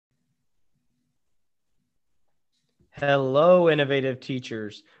Hello, innovative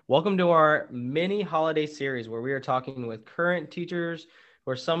teachers. Welcome to our mini holiday series where we are talking with current teachers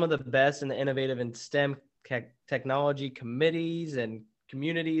who are some of the best in the innovative and STEM technology committees and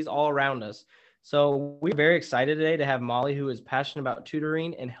communities all around us. So we're very excited today to have Molly, who is passionate about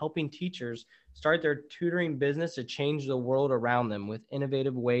tutoring and helping teachers start their tutoring business to change the world around them with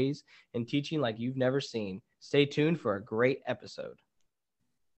innovative ways and teaching like you've never seen. Stay tuned for a great episode.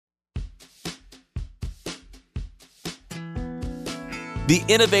 The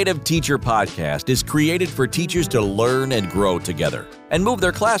Innovative Teacher Podcast is created for teachers to learn and grow together and move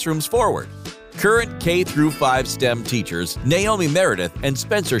their classrooms forward. Current K-5 STEM teachers Naomi Meredith and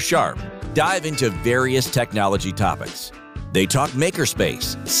Spencer Sharp dive into various technology topics. They talk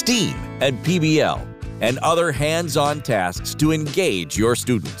makerspace, STEAM, and PBL, and other hands-on tasks to engage your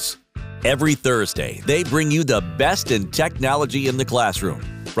students. Every Thursday, they bring you the best in technology in the classroom,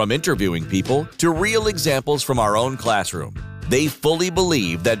 from interviewing people to real examples from our own classroom. They fully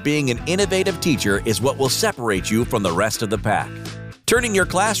believe that being an innovative teacher is what will separate you from the rest of the pack, turning your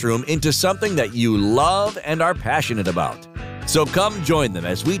classroom into something that you love and are passionate about. So come join them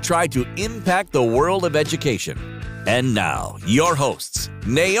as we try to impact the world of education. And now, your hosts,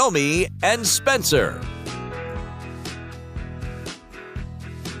 Naomi and Spencer.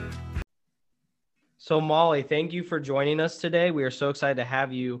 So Molly, thank you for joining us today. We are so excited to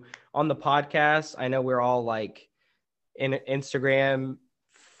have you on the podcast. I know we're all like in Instagram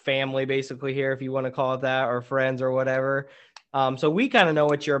family basically here, if you want to call it that, or friends or whatever. So we kind of know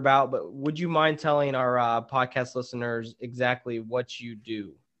what you're about, but would you mind telling our podcast listeners exactly what you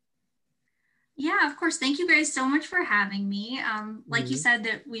do? Yeah, of course. Thank you guys so much for having me. Like you said,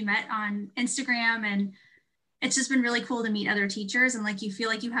 that we met on Instagram, and it's just been really cool to meet other teachers. And like, you feel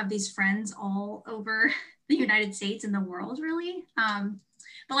like you have these friends all over the United States and the world, really.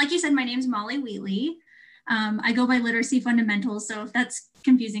 But like you said, my name's Molly Wheatley. I go by Literacy Fundamentals. So if that's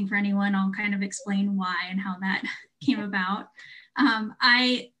confusing for anyone, I'll kind of explain why and how that came about.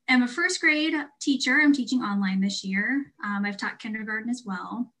 I am a first grade teacher. I'm teaching online this year. I've taught kindergarten as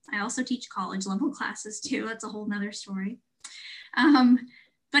well. I also teach college level classes too. That's a whole nother story.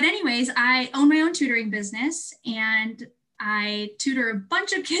 But anyways, I own my own tutoring business and I tutor a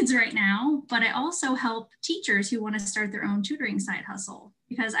bunch of kids right now, but I also help teachers who want to start their own tutoring side hustle,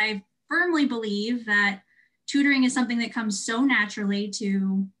 because I firmly believe that tutoring is something that comes so naturally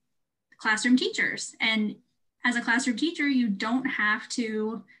to classroom teachers. And as a classroom teacher, you don't have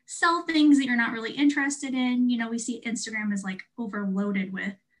to sell things that you're not really interested in. You know, we see Instagram is like overloaded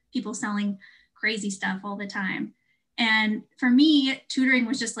with people selling crazy stuff all the time. And for me, tutoring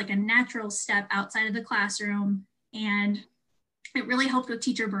was just like a natural step outside of the classroom. And it really helped with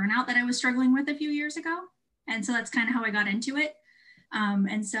teacher burnout that I was struggling with a few years ago. And so that's kind of how I got into it.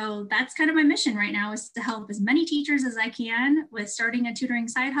 And so that's kind of my mission right now, is to help as many teachers as I can with starting a tutoring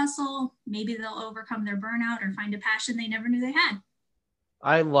side hustle. Maybe they'll overcome their burnout or find a passion they never knew they had.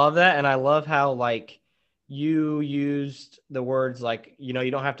 I love that. And I love how like you used the words like, you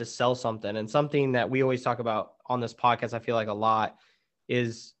don't have to sell something. And something that we always talk about on this podcast, I feel like a lot,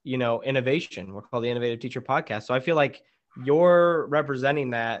 is, innovation. We're called the Innovative Teacher Podcast. So I feel like you're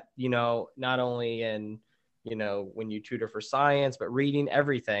representing that, not only in when you tutor for science, but reading,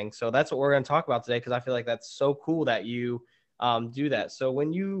 everything. So that's what we're going to talk about today, because I feel like that's so cool that you do that. So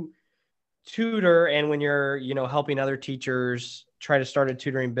when you tutor and when you're, helping other teachers try to start a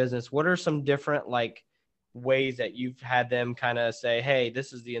tutoring business, what are some different like ways that you've had them kind of say, hey,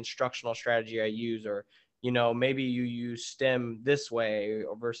 this is the instructional strategy I use, or, maybe you use STEM this way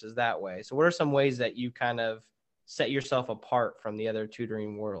or versus that way. So what are some ways that you kind of set yourself apart from the other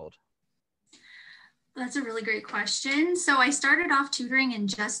tutoring world? That's a really great question. So I started off tutoring in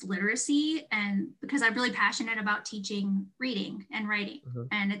just literacy, and because I'm really passionate about teaching reading and writing,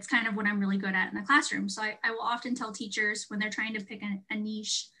 and it's kind of what I'm really good at in the classroom. So I will often tell teachers when they're trying to pick a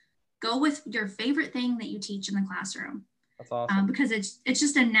niche, go with your favorite thing that you teach in the classroom. That's awesome. Because it's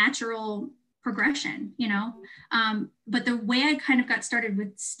just a natural progression, but the way I kind of got started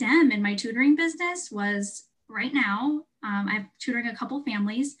with STEM in my tutoring business was right now, I'm tutoring a couple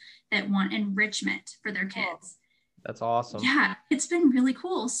families that want enrichment for their kids. That's awesome. Yeah, it's been really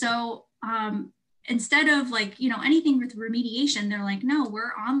cool. So instead of like, anything with remediation, they're like, no,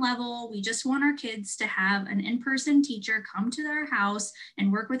 we're on level. We just want our kids to have an in-person teacher come to their house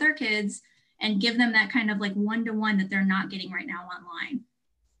and work with our kids and give them that kind of like one-to-one that they're not getting right now online.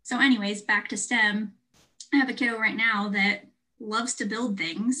 So anyways, back to STEM, I have a kiddo right now that loves to build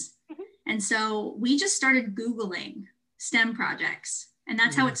things. And so we just started Googling STEM projects, and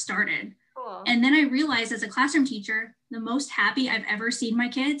that's how it started. Cool. And then I realized as a classroom teacher, the most happy I've ever seen my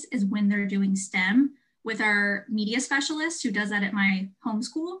kids is when they're doing STEM with our media specialist who does that at my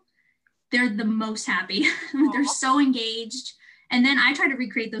homeschool, they're the most happy. They're so engaged. And then I try to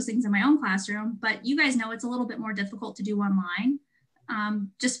recreate those things in my own classroom, but you guys know it's a little bit more difficult to do online,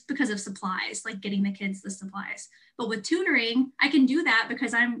 just because of supplies, like getting the kids the supplies. But with tutoring, I can do that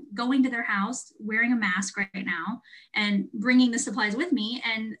because I'm going to their house wearing a mask right now and bringing the supplies with me.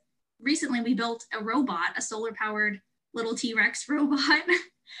 And recently we built a robot, a solar powered little T-Rex robot.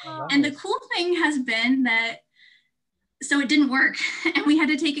 Oh, nice. And the cool thing has been that, so it didn't work and we had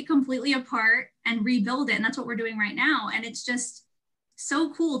to take it completely apart and rebuild it. And that's what we're doing right now. And it's just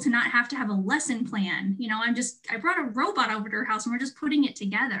so cool to not have to have a lesson plan. You know, I brought a robot over to her house and we're just putting it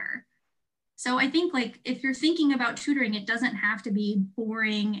together. So I think, like, if you're thinking about tutoring, it doesn't have to be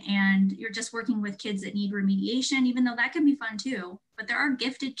boring and you're just working with kids that need remediation, even though that can be fun too. But there are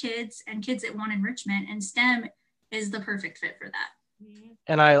gifted kids and kids that want enrichment, and STEM is the perfect fit for that.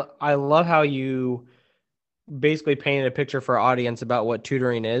 And I love how you basically painted a picture for our audience about what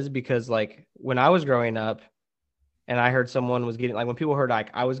tutoring is, because like when I was growing up and I heard someone was getting, like when people heard like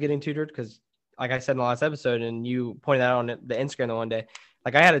I was getting tutored, because like I said in the last episode and you pointed out on the Instagram the one day,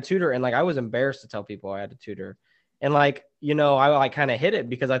 like I had a tutor and like I was embarrassed to tell people I had a tutor. And like, you know, I like kind of hid it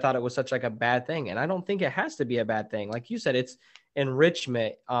because I thought it was such like a bad thing. And I don't think it has to be a bad thing. Like you said, it's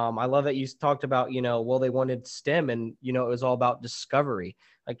enrichment. I love that you talked about, you know, well, they wanted STEM and, you know, it was all about discovery.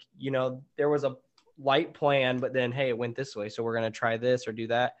 Like, you know, there was a light plan, but then, hey, it went this way. So we're going to try this or do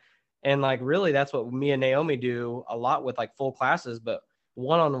that. And like, really, that's what me and Naomi do a lot with like full classes, but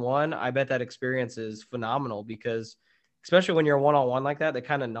one-on-one, I bet that experience is phenomenal, because especially when you're one-on-one like that, the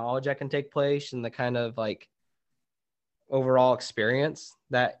kind of knowledge that can take place and the kind of like overall experience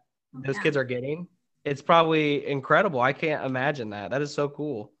that those kids are getting, it's probably incredible. I can't imagine that. That is so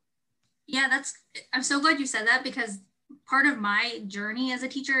cool. Yeah, I'm so glad you said that, because part of my journey as a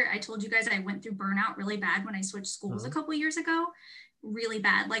teacher, I told you guys I went through burnout really bad when I switched schools a couple years ago. Really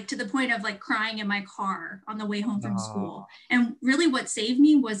bad, like to the point of like crying in my car on the way home from school. And really what saved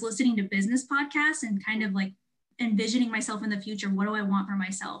me was listening to business podcasts and kind of like envisioning myself in the future. What do I want for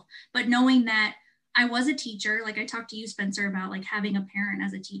myself? But knowing that I was a teacher, like I talked to you, Spencer, about like having a parent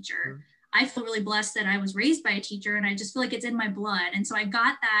as a teacher. I feel really blessed that I was raised by a teacher, and I just feel like it's in my blood. And so I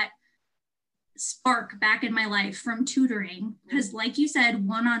got that spark back in my life from tutoring, because like you said,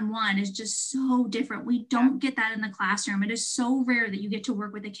 one-on-one is just so different. We don't get that in the classroom. It is so rare that you get to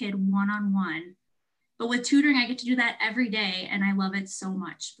work with a kid one-on-one, but with tutoring I get to do that every day, and I love it so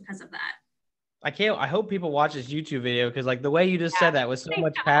much because of that. I hope people watch this YouTube video, because like the way you just said that with so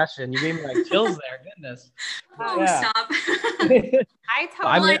much passion, you gave me like chills there. Goodness. Stop.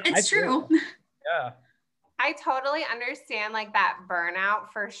 It's true. Yeah. I totally understand like that burnout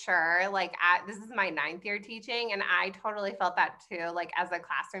for sure. Like this is my 9th year teaching, and I totally felt that too, like as a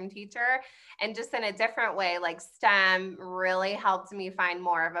classroom teacher, and just in a different way. Like STEM really helped me find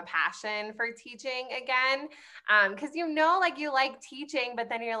more of a passion for teaching again. Cause you know, like you like teaching, but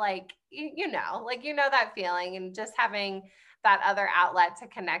then you're like, you know that feeling, and just having that other outlet to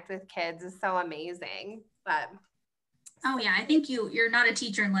connect with kids is so amazing. But oh yeah, I think you're not a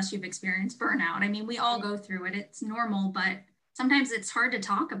teacher unless you've experienced burnout. I mean, we all go through it. It's normal, but sometimes it's hard to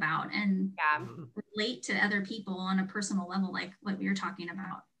talk about and relate to other people on a personal level, like what we were talking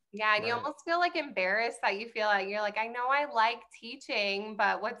about. Yeah, and you almost feel like embarrassed that you feel like you're like, I know I like teaching,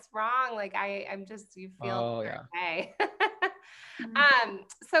 but what's wrong? Like you feel okay.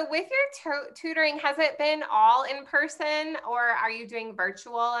 So with your tutoring, has it been all in person, or are you doing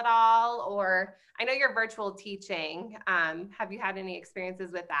virtual at all? Or I know you're virtual teaching. Have you had any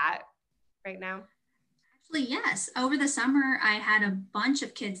experiences with that right now? Actually, yes. Over the summer, I had a bunch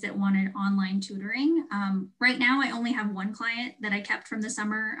of kids that wanted online tutoring. Right now, I only have one client that I kept from the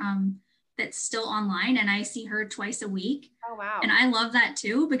summer that's still online, and I see her twice a week. Oh, wow. And I love that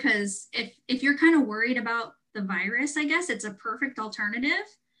too, because if you're kind of worried about the virus, I guess it's a perfect alternative.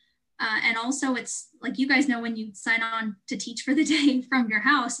 And also it's like, you guys know, when you sign on to teach for the day from your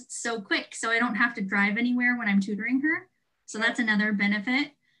house, it's so quick. So I don't have to drive anywhere when I'm tutoring her. So that's another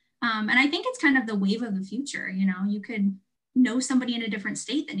benefit. And I think it's kind of the wave of the future. You know, you could know somebody in a different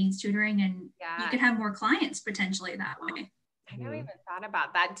state that needs tutoring, and you could have more clients potentially that way. I never even thought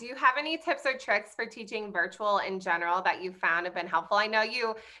about that. Do you have any tips or tricks for teaching virtual in general that you found have been helpful? I know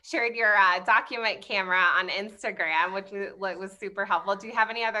you shared your document camera on Instagram, which was super helpful. Do you have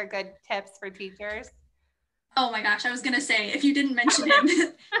any other good tips for teachers? Oh my gosh, I was going to say, if you didn't mention him,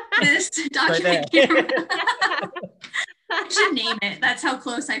 this document camera. I should name it. That's how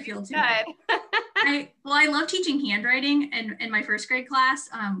close I feel to it. I love teaching handwriting in my first grade class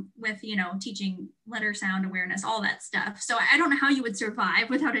with, teaching letter sound awareness, all that stuff. So I don't know how you would survive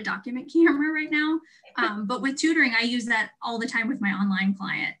without a document camera right now. But with tutoring, I use that all the time with my online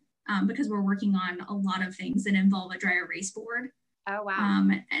client because we're working on a lot of things that involve a dry erase board. Oh, wow.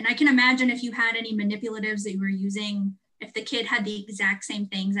 And I can imagine if you had any manipulatives that you were using, if the kid had the exact same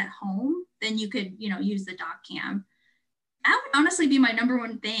things at home, then you could, use the doc cam. That would honestly be my number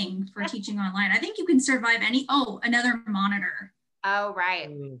one thing for teaching online. I think you can survive another monitor. Oh, right.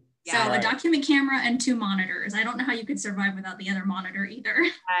 Yeah. So a document camera and 2 monitors. I don't know how you could survive without the other monitor either.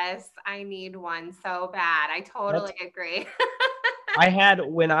 Yes, I need one so bad. I totally agree.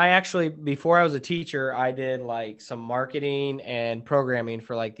 Before I was a teacher, I did like some marketing and programming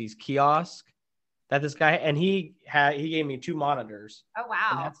for like these kiosks that this guy, and he gave me 2 monitors. Oh,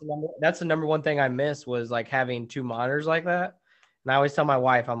 wow. And that's the number one thing I missed was like having 2 monitors like that. And I always tell my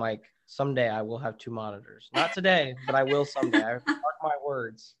wife, I'm like, someday I will have 2 monitors. Not today, but I will someday. I mark my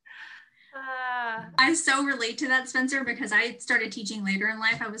words. I so relate to that, Spencer, because I started teaching later in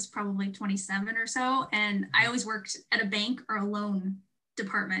life. I was probably 27 or so, and I always worked at a bank or a loan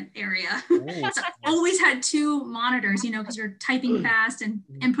department area. So I always had 2 monitors, because you're typing fast and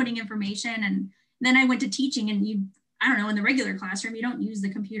inputting information. And then I went to teaching, and I don't know, in the regular classroom, you don't use the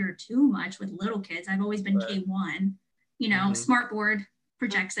computer too much with little kids. I've always been K1, smartboard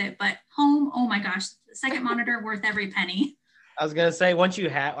projects it, but home, oh my gosh, the second monitor worth every penny. I was gonna say once you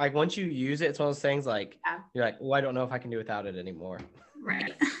use it, it's one of those things like you're like, I don't know if I can do without it anymore.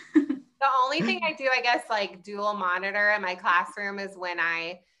 Right. The only thing I do, I guess, like dual monitor in my classroom is when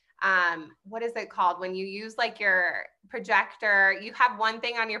I, what is it called? When you use like your projector, you have one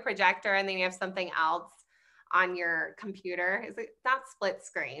thing on your projector and then you have something else on your computer. Is it not split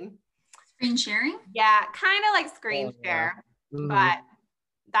screen? Screen sharing? Yeah, kind of like screen share, but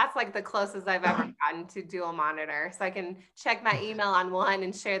that's like the closest I've ever gotten to dual monitor. So I can check my email on one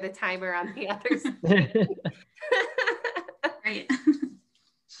and share the timer on the other. Right.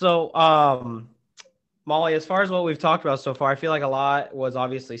 So, Molly, as far as what we've talked about so far, I feel like a lot was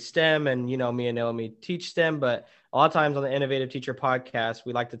obviously STEM, and, me and Naomi teach STEM, but a lot of times on the Innovative Teacher podcast,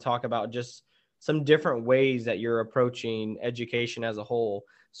 we like to talk about just some different ways that you're approaching education as a whole.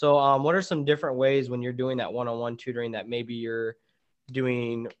 So, what are some different ways when you're doing that one-on-one tutoring that maybe you're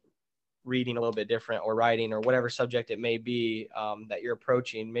doing reading a little bit different or writing or whatever subject it may be that you're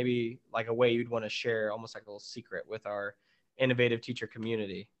approaching, maybe like a way you'd want to share almost like a little secret with our innovative teacher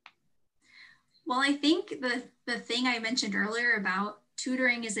community? Well, I think the thing I mentioned earlier about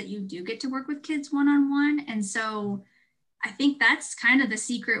tutoring is that you do get to work with kids one-on-one. And so I think that's kind of the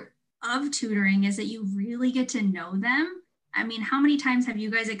secret of tutoring, is that you really get to know them. I mean, how many times have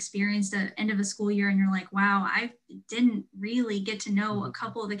you guys experienced the end of a school year and you're like, wow, I didn't really get to know a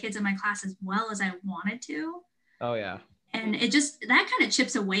couple of the kids in my class as well as I wanted to. Oh, yeah. And that kind of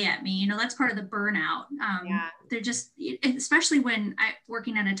chips away at me. That's part of the burnout. They're just, especially when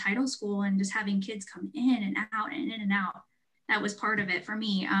working at a title school and just having kids come in and out and in and out, that was part of it for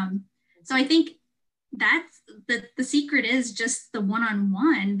me. So I think that's the secret is just the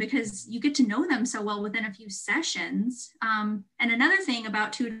one-on-one, because you get to know them so well within a few sessions. And another thing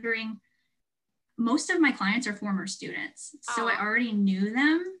about tutoring, most of my clients are former students. So I already knew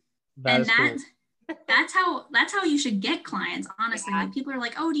them. That's how you should get clients, honestly. Like, people are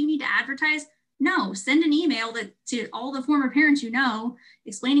like, oh, do you need to advertise? No, send an email to all the former parents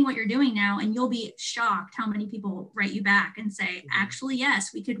explaining what you're doing now, and you'll be shocked how many people write you back and say, actually,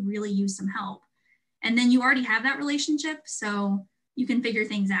 yes, we could really use some help. And then you already have that relationship, so you can figure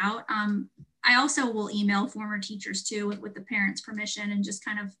things out. I also will email former teachers too with the parents' permission, and just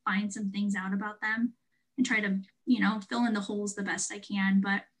kind of find some things out about them and try to, fill in the holes the best I can.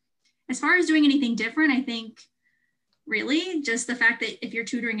 But as far as doing anything different, I think really just the fact that if you're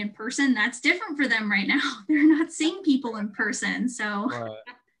tutoring in person, that's different for them right now. They're not seeing people in person, so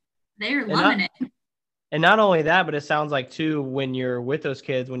they're loving it. And not only that, but it sounds like too, when you're with those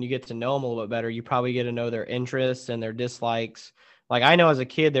kids, when you get to know them a little bit better, you probably get to know their interests and their dislikes. Like, I know as a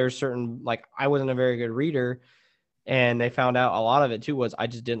kid, there's certain, like, I wasn't a very good reader, and they found out a lot of it too was I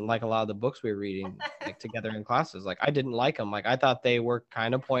just didn't like a lot of the books we were reading like together in classes. Like, I didn't like them. Like, I thought they were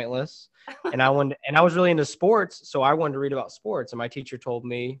kind of pointless, and I was really into sports. So I wanted to read about sports. And my teacher told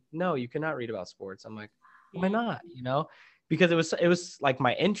me, no, you cannot read about sports. I'm like, why not? Because it was like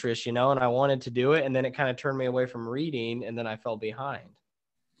my interest, and I wanted to do it. And then it kind of turned me away from reading, and then I fell behind.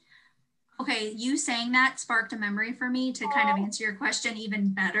 Okay, you saying that sparked a memory for me to kind of answer your question even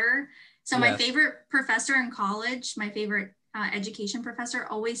better. So my favorite professor in college, my favorite education professor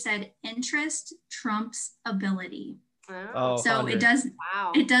always said, interest trumps ability. Oh, so 100.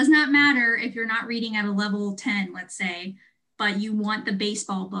 it does not matter if you're not reading at a level 10, let's say, but you want the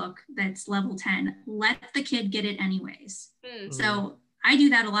baseball book that's level 10, let the kid get it anyways. Mm-hmm. So I do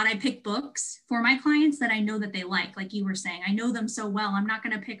that a lot. I pick books for my clients that I know that they like you were saying. I know them so well. I'm not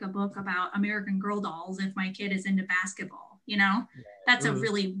going to pick a book about American Girl dolls if my kid is into basketball, you know? That's a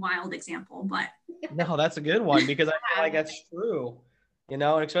really wild example, but. No, that's a good one because I feel like that's true, you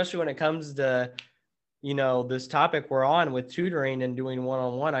know, and especially when it comes to, you know, this topic we're on with tutoring and doing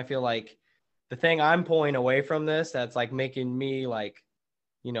one-on-one, I feel like the thing I'm pulling away from this that's like making me like,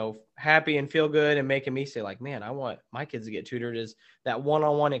 you know, happy and feel good and making me say like, man, I want my kids to get tutored is that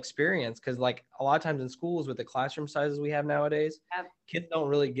one-on-one experience. Cause like a lot of times in schools with the classroom sizes we have nowadays, kids don't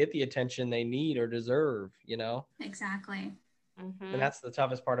really get the attention they need or deserve, you know? Exactly. And that's the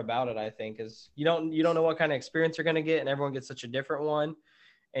toughest part about it, I think, is you don't know what kind of experience you're going to get, and everyone gets such a different one.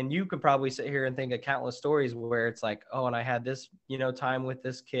 And you could probably sit here and think of countless stories where it's like, oh, and I had this, you know, time with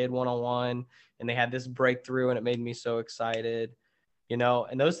this kid one-on-one, and they had this breakthrough, and it made me so excited, you know.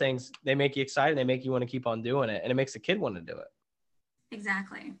 And those things, they make you excited, they make you want to keep on doing it, and it makes the kid want to do it.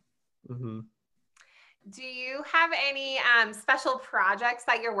 Exactly. Mm-hmm. Do you have any special projects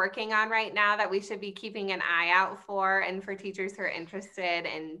that you're working on right now that we should be keeping an eye out for, and for teachers who are interested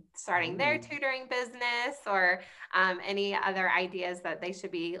in starting their tutoring business, or any other ideas that they should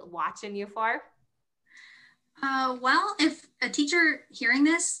be watching you for? Well, if a teacher hearing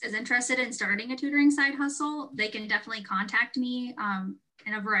this is interested in starting a tutoring side hustle, they can definitely contact me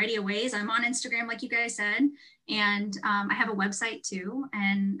in a variety of ways. I'm on Instagram, like you guys said, and I have a website too.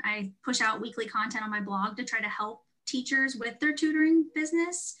 And I push out weekly content on my blog to try to help teachers with their tutoring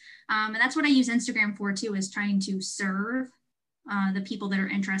business. And that's what I use Instagram for too, is trying to serve the people that are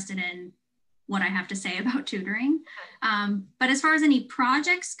interested in what I have to say about tutoring. But as far as any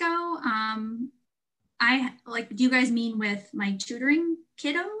projects go, do you guys mean with my tutoring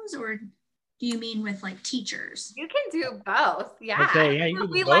kiddos, or do you mean with like teachers? You can do both. Yeah. Okay, yeah, you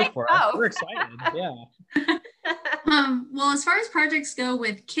can do both for us. We're excited. Yeah. Well, as far as projects go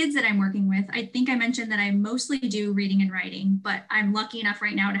with kids that I'm working with, I think I mentioned that I mostly do reading and writing, but I'm lucky enough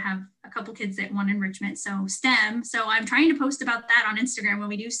right now to have a couple kids that want enrichment, so STEM. So I'm trying to post about that on Instagram when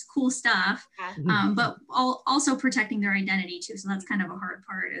we do cool stuff, but also protecting their identity too. So that's kind of a hard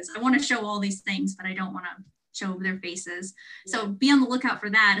part, is I want to show all these things, but I don't want to show their faces. So be on the lookout for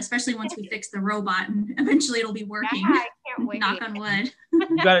that, especially once we fix the robot and eventually it'll be working. Yeah, I can't wait. Knock on wood.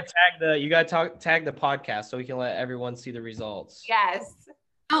 You got to tag the podcast so we can let everyone see the results. Yes.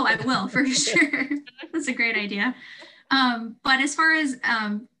 Oh, I will for sure. That's a great idea. But as far as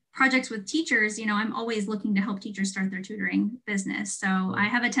projects with teachers, you know, I'm always looking to help teachers start their tutoring business. So I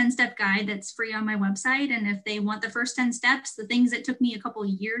have a 10-step guide that's free on my website. And if they want the first 10 steps, the things that took me a couple of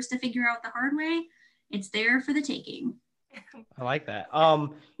years to figure out the hard way, it's there for the taking. I like that.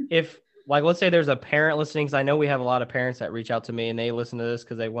 If like, let's say there's a parent listening, because I know we have a lot of parents that reach out to me and they listen to this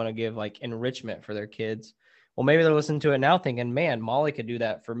because they want to give like enrichment for their kids. Well, maybe they're listening to it now thinking, man, Molly could do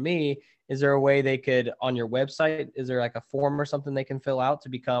that for me. Is there a way they could, on your website, is there like a form or something they can fill out to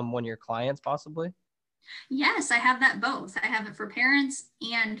become one of your clients possibly? Yes, I have that both. I have it for parents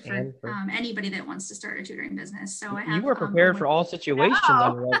and for anybody that wants to start a tutoring business. So I have. You were prepared for all situations.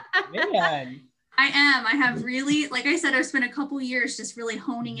 Man. I am. I have really, like I said, I've spent a couple years just really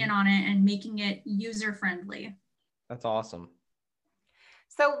honing in on it and making it user friendly. That's awesome.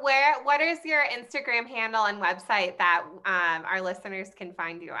 So what is your Instagram handle and website that our listeners can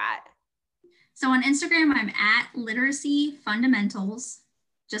find you at? So on Instagram, I'm at Literacy Fundamentals,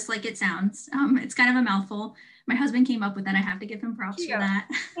 just like it sounds. It's kind of a mouthful. My husband came up with that. I have to give him props for that.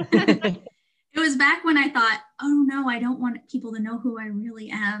 It was back when I thought, oh no, I don't want people to know who I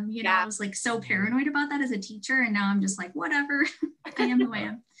really am. You know, I was like so paranoid about that as a teacher. And now I'm just like, whatever, I am who I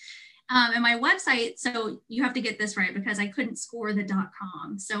am. And my website, so you have to get this right because I couldn't score the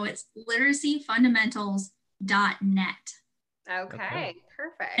 .com. So it's literacyfundamentals.net. Okay,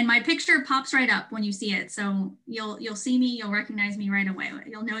 perfect. And my picture pops right up when you see it. So you'll see me, you'll recognize me right away.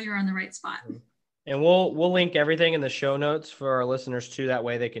 You'll know you're on the right spot. And we'll link everything in the show notes for our listeners too. That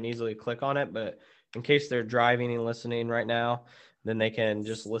way they can easily click on it. But in case they're driving and listening right now, then they can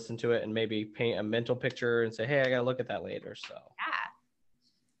just listen to it and maybe paint a mental picture and say, hey, I got to look at that later. So yeah.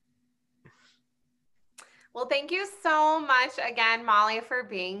 Well, thank you so much again, Molly, for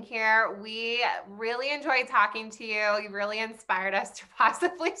being here. We really enjoyed talking to you. You really inspired us to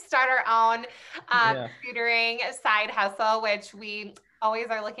possibly start our own tutoring side hustle, which we always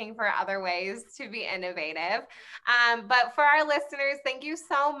are looking for other ways to be innovative. But for our listeners, thank you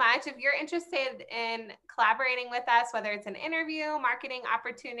so much. If you're interested in collaborating with us, whether it's an interview, marketing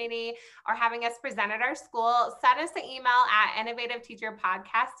opportunity, or having us present at our school, send us an email at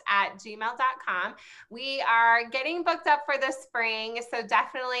innovativeteacherpodcast@gmail.com. We are getting booked up for the spring, so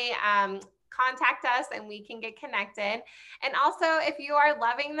definitely contact us and we can get connected. And also, if you are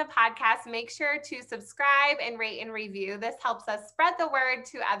loving the podcast, make sure to subscribe and rate and review. This helps us spread the word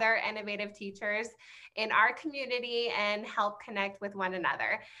to other innovative teachers in our community and help connect with one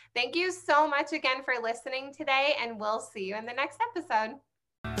another. Thank you so much again for listening today, and we'll see you in the next episode.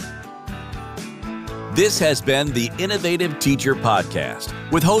 This has been the Innovative Teacher Podcast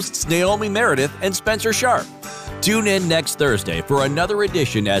with hosts Naomi Meredith and Spencer Sharp. Tune in next Thursday for another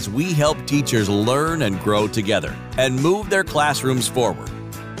edition as we help teachers learn and grow together and move their classrooms forward.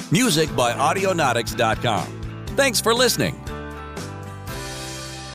 Music by Audionautics.com. Thanks for listening.